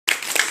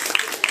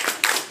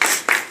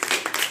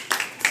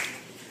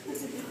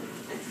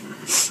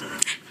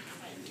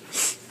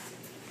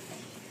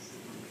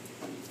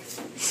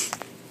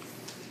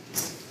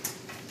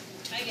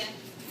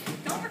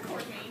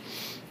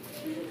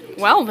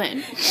Well then.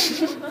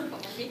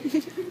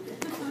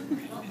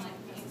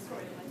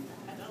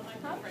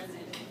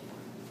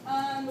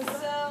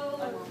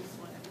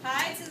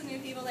 Hi to the new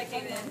people that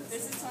came in.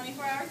 This is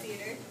 24-hour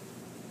theater.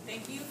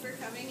 Thank you for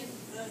coming in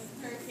the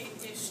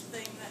hurricane-ish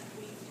thing that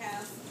we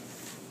have.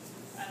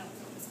 I don't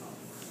know what it's called.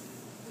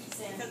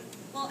 Because,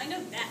 well, I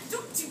know that.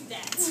 Don't do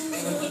that.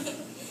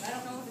 I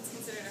don't know if it's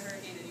considered a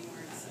hurricane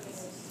anymore or not.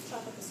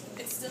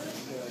 It's still,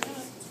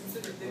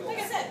 like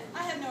I said,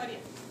 I have no idea.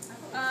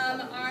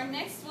 Our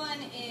next one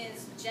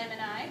is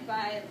Gemini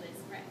by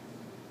Rhe'a.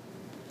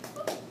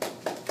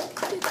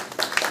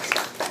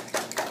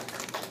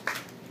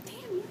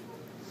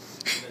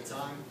 In a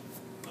time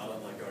not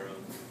unlike our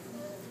own,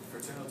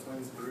 fraternal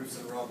twins Bruce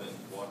and Robin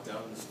walked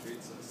down the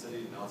streets of a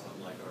city not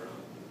unlike our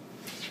own.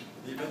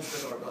 The events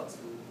that you are about to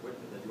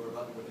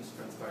witness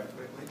transpired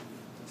quickly,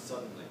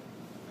 suddenly,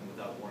 and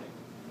without warning.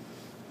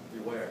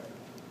 Beware,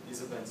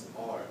 these events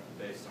are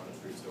based on a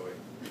true story.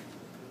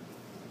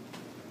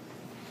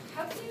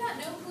 How can you not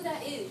know who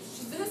that is?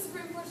 She's been a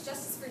Supreme Court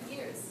justice for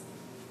years.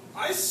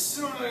 I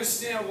still don't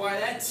understand why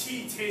that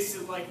tea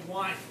tasted like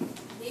wine.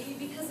 Maybe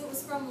because it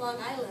was from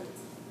Long Island.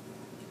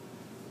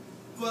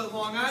 But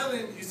Long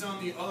Island is on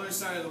the other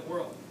side of the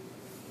world.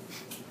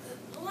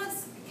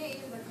 Let's get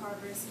you to the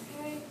Carvers,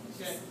 okay?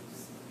 Okay.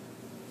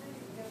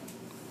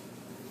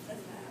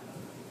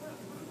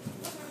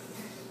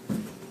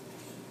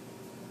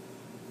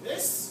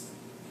 This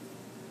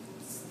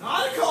is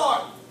not a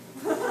car!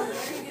 You're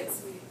gonna get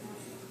sweet.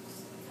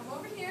 Come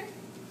over here.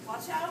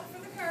 Watch out for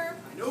the curb.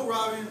 I know,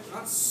 Robin, I'm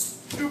not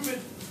stupid.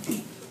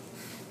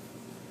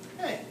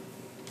 Hey,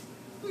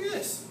 look at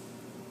this.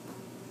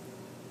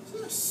 Is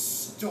that a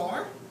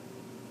star?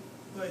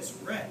 But it's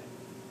red.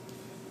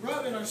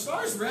 Robin, our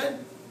star's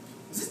red.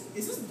 Is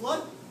this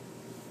blood?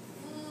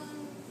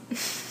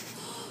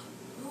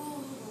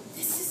 Oh,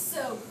 this is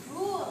so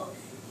cool.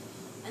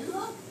 And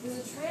look, there's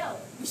a trail.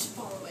 We should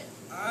follow it.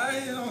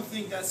 I don't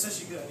think that's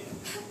such a good idea.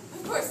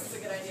 Of course it's a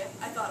good idea.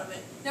 I thought of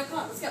it. Now come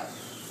on, let's go.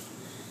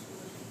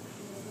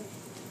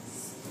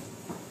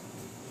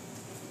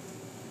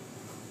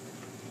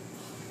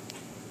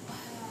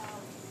 Wow,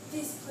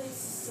 this place is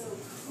so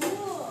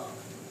cool.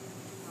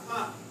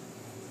 Uh-huh.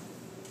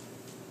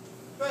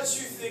 Bet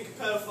you think a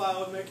pedophile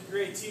would make a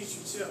great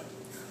teacher, too.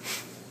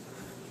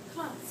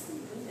 Come on, let's go in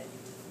it.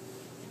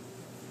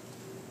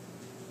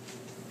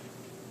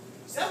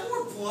 Is that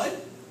more blood? Is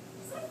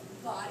there a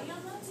body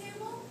on that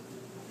table?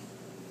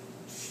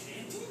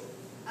 Chanting?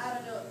 I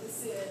don't know what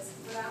this is,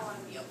 but I want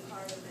to be a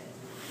part of it.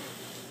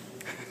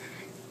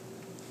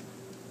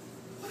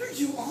 What are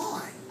you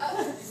on?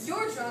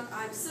 You're drunk,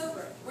 I'm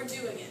sober. We're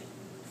doing it.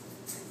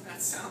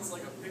 That sounds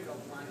like a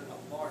pickup line at a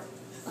bar.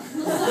 That's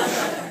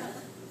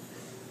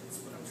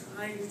what I'm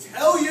trying to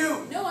tell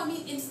you! No, I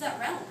mean into that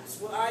realm. That's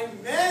what I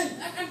meant!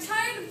 I'm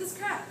tired of this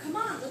crap. Come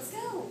on, let's go.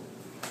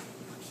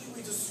 Why can't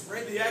we just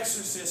read The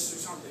Exorcist or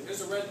something?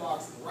 There's a red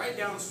box right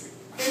down the street.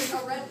 There's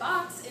a red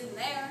box in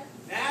there.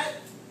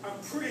 That, I'm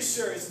pretty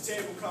sure, is a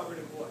table covered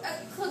in blood.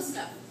 Close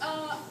enough.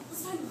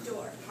 Let's find the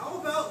door. How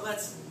about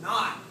let's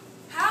not?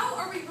 How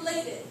are we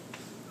related?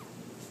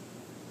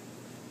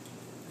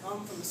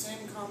 Come from the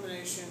same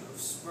combination of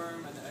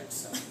sperm and egg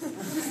cell.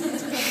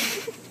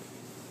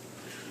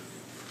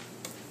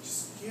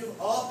 Just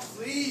give up,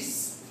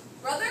 please.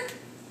 Brother,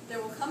 there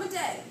will come a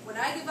day when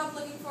I give up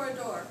looking for a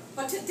door.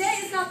 But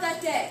today is not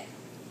that day.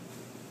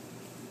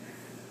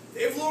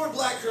 They've lowered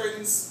black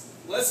curtains.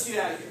 Let's get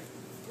out of here.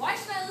 Why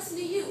should I listen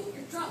to you?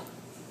 You're drunk.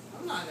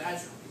 I'm not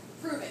that drunk.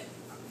 Prove it.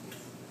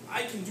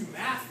 I can do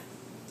math.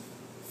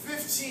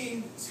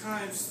 15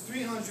 times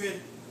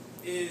 300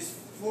 is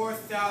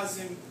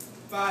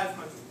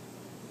 4,500.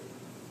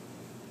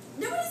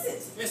 No, it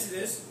isn't. Yes, it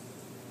is.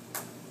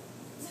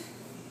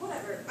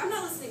 Whatever. I'm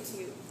not listening to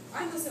you.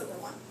 I'm the sober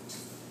one.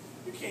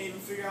 You can't even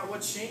figure out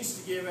what change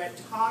to give at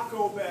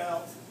Taco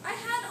Bell. I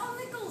had all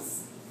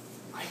nickels.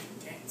 I can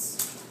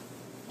dance.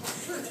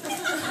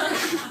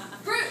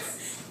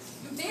 Bruce,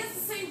 you dance the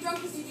same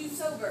drunk as you do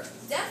sober.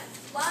 Deaf,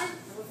 blind,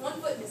 and with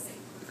one foot missing.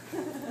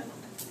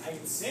 I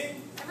can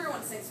sing.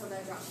 Everyone sings when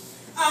they're drunk.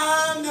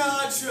 I'm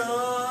not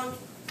drunk.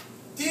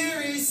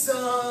 Dearie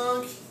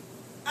sunk.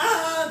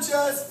 I'm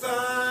just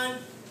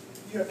fine.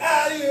 You're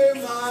out of your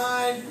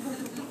mind.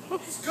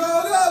 Let's go,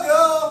 go,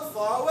 go.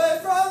 Far away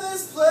from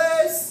this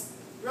place.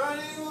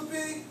 Running will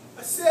be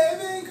a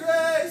saving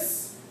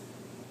grace.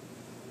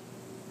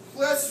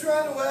 Let's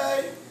run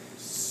away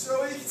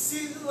so we can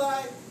see the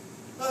light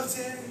of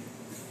day.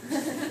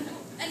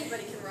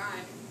 Anybody can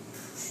rhyme.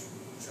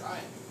 Try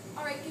it.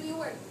 All right, give me a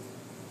word.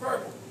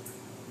 Purple.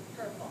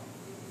 Purple.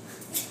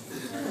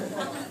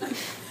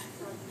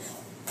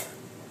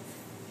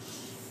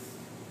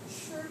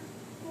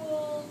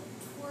 Chirple,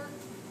 twerk,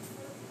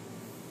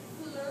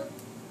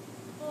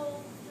 flirple.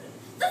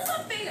 That's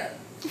not fair.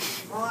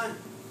 Come on.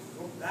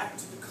 Go back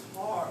to the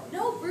car.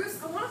 No, Bruce,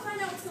 I want to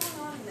find out what's going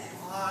on in there.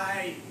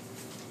 Why?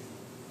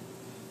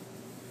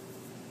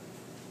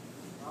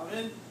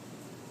 Robin?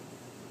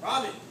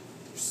 Robin,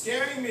 you're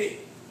scaring me.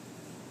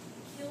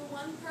 Kill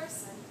one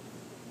person,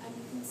 and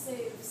you can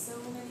save so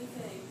many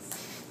things.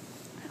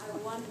 I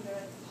wonder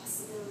at the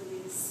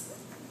possibilities.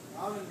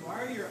 Robin,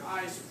 why are your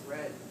eyes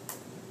red?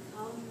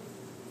 Come,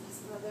 yes,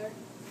 brother.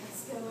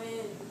 Let's go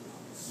in.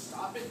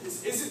 Stop it.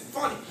 This isn't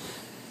funny.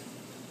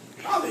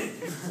 Robin!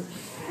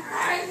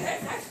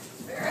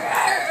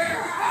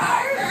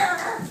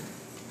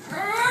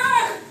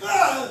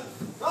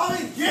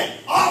 Robin, get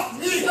off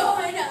me!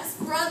 Join us,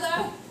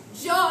 brother.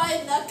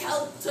 Join the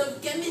cult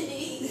of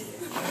Gemini.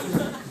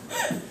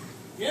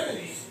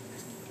 Gemini?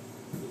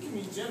 You can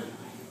mean Gemini.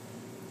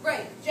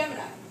 Right,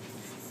 Gemini.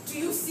 Do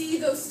you see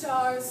those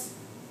stars?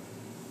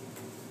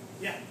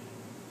 Yeah.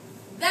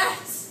 That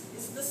is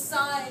the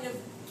sign of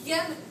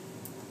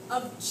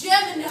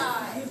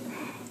Gemini.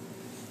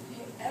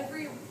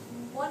 Every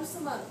once a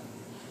month,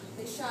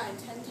 they shine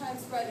 10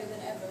 times brighter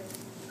than ever.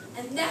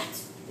 And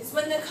that is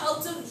when the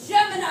cult of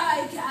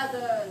Gemini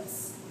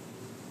gathers.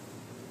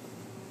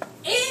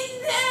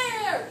 In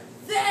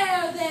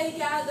there they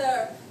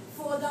gather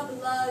for the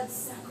blood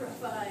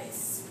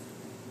sacrifice.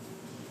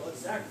 Blood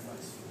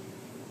sacrifice?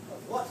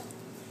 Of what?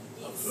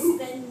 The Of who?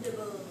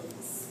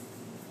 Expendables.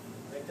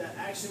 Like that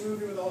action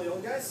movie with all the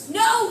old guys?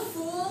 No,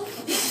 fool!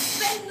 The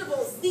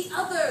Expendables, the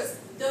others,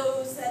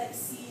 those that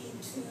exceed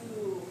 2.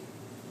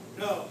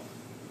 No.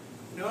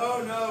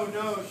 No,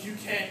 you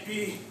can't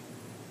be.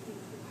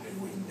 I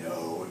wouldn't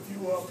know if you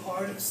were a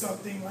part of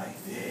something like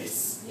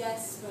this.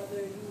 Yes,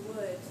 brother, you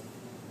would.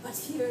 But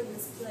here in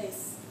this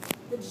place,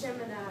 the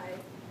Gemini,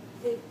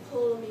 they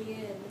pull me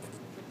in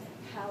with their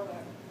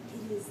power.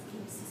 It is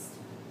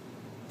irresistible.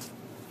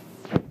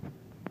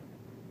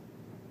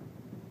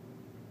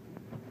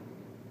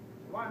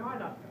 Why am I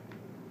not there?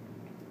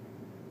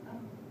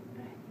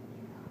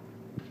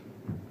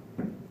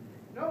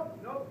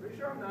 Nope, pretty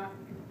sure I'm not.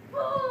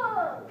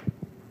 Fool!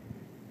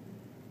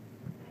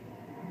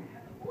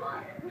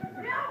 What?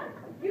 No!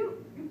 You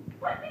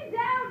put me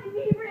down,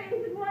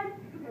 inebriated one!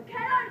 You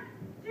cannot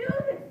do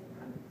this!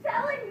 I'm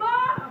telling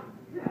Mom!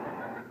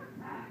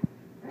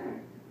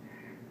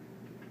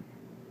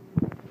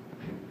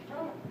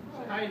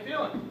 How you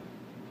feeling?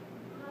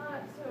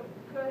 Not so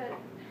good.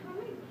 How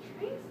many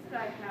drinks did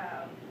I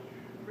have?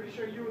 Pretty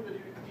sure you were the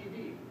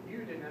DD. You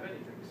didn't have any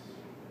drinks.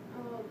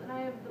 Oh, then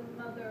I have the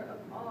mother of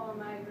all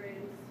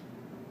migraines.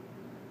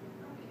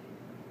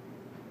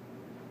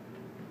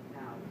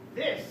 Now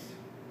this is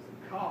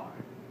a car.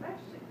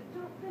 Actually, I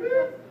don't think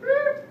that's...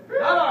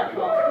 Not our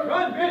car.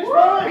 Run, bitch,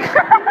 run!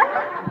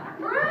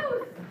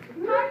 Bruce!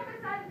 Mark the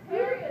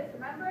Sagittarius,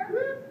 remember?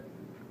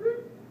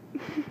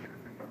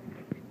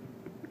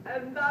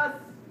 And thus,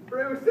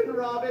 Bruce and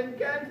Robin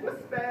Kent were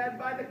spared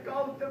by the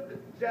cult of the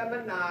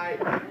Gemini.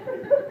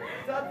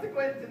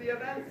 Subsequent to the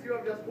events you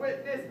have just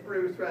witnessed,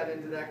 Bruce ran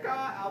into their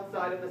car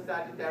outside of the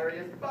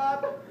Sagittarius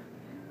pub,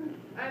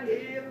 and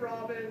he and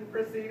Robin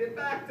proceeded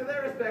back to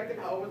their respective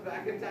homes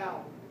back in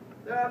town.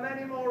 There are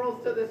many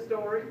morals to this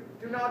story.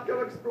 Do not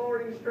go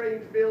exploring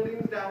strange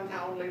buildings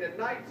downtown late at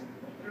night.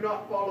 Do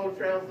not follow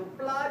trails of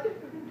blood.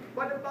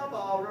 But above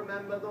all,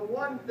 remember the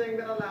one thing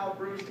that allowed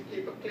Bruce to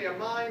keep a clear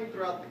mind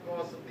throughout the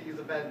course of these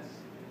events.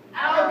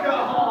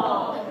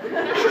 Alcohol!